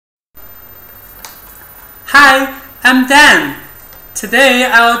Hi, I'm Dan. Today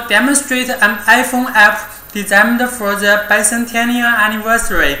I'll demonstrate an iPhone app designed for the bicentennial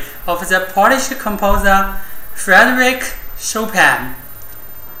anniversary of the Polish composer Frédéric Chopin.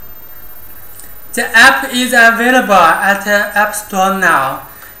 The app is available at the App Store now.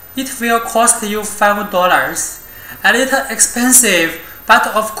 It will cost you $5. A little expensive, but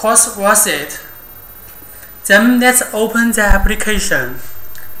of course worth it. Then let's open the application.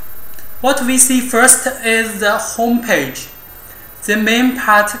 What we see first is the home page. The main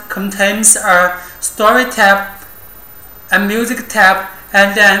part contains a Story tab, a Music tab,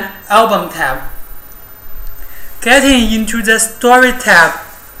 and an Album tab. Getting into the Story tab,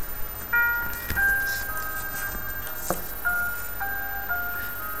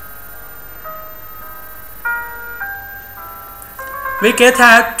 we get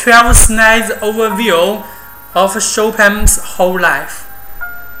a 12 slides overview of Chopin's whole life.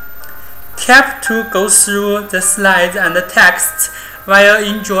 Tap to go through the slides and the text while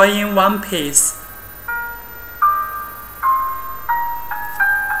enjoying one piece.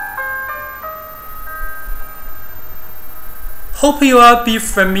 Hope you will be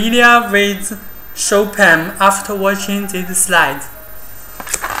familiar with Chopin after watching these slides.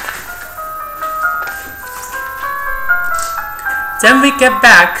 Then we get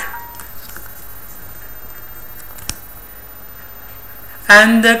back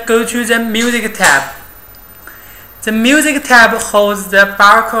and go to the Music tab. The Music tab holds the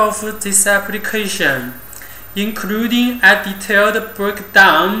bulk of this application, including a detailed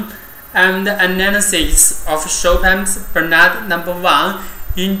breakdown and analysis of Chopin's Ballade No. 1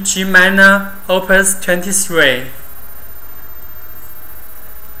 in G minor, Opus 23.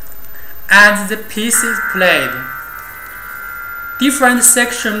 As the piece is played, different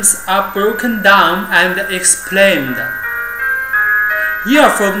sections are broken down and explained.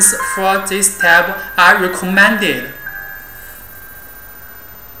 Earphones for this tab are recommended.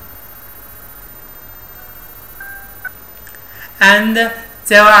 And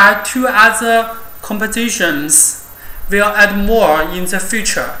there are two other compositions. We'll add more in the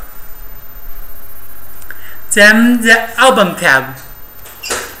future. Then the Album tab.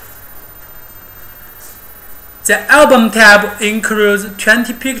 The Album tab includes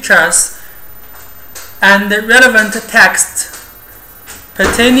 20 pictures and relevant text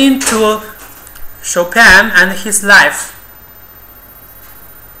pertaining to Chopin and his life.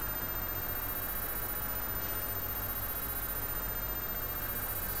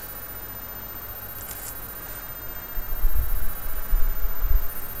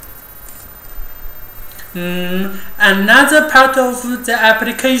 Another part of the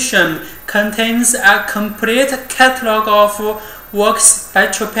application contains a complete catalog of works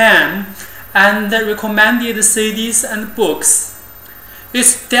by Chopin and recommended CDs and books.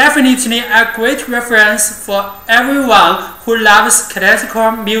 It's definitely a great reference for everyone who loves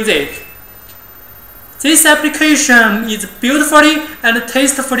classical music. This application is beautifully and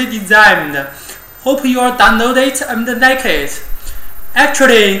tastefully designed. Hope you'll download it and like it.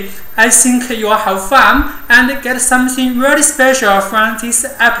 Actually, I think you'll have fun and get something really special from this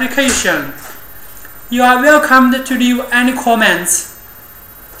application. You are welcome to leave any comments.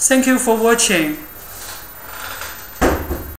 Thank you for watching.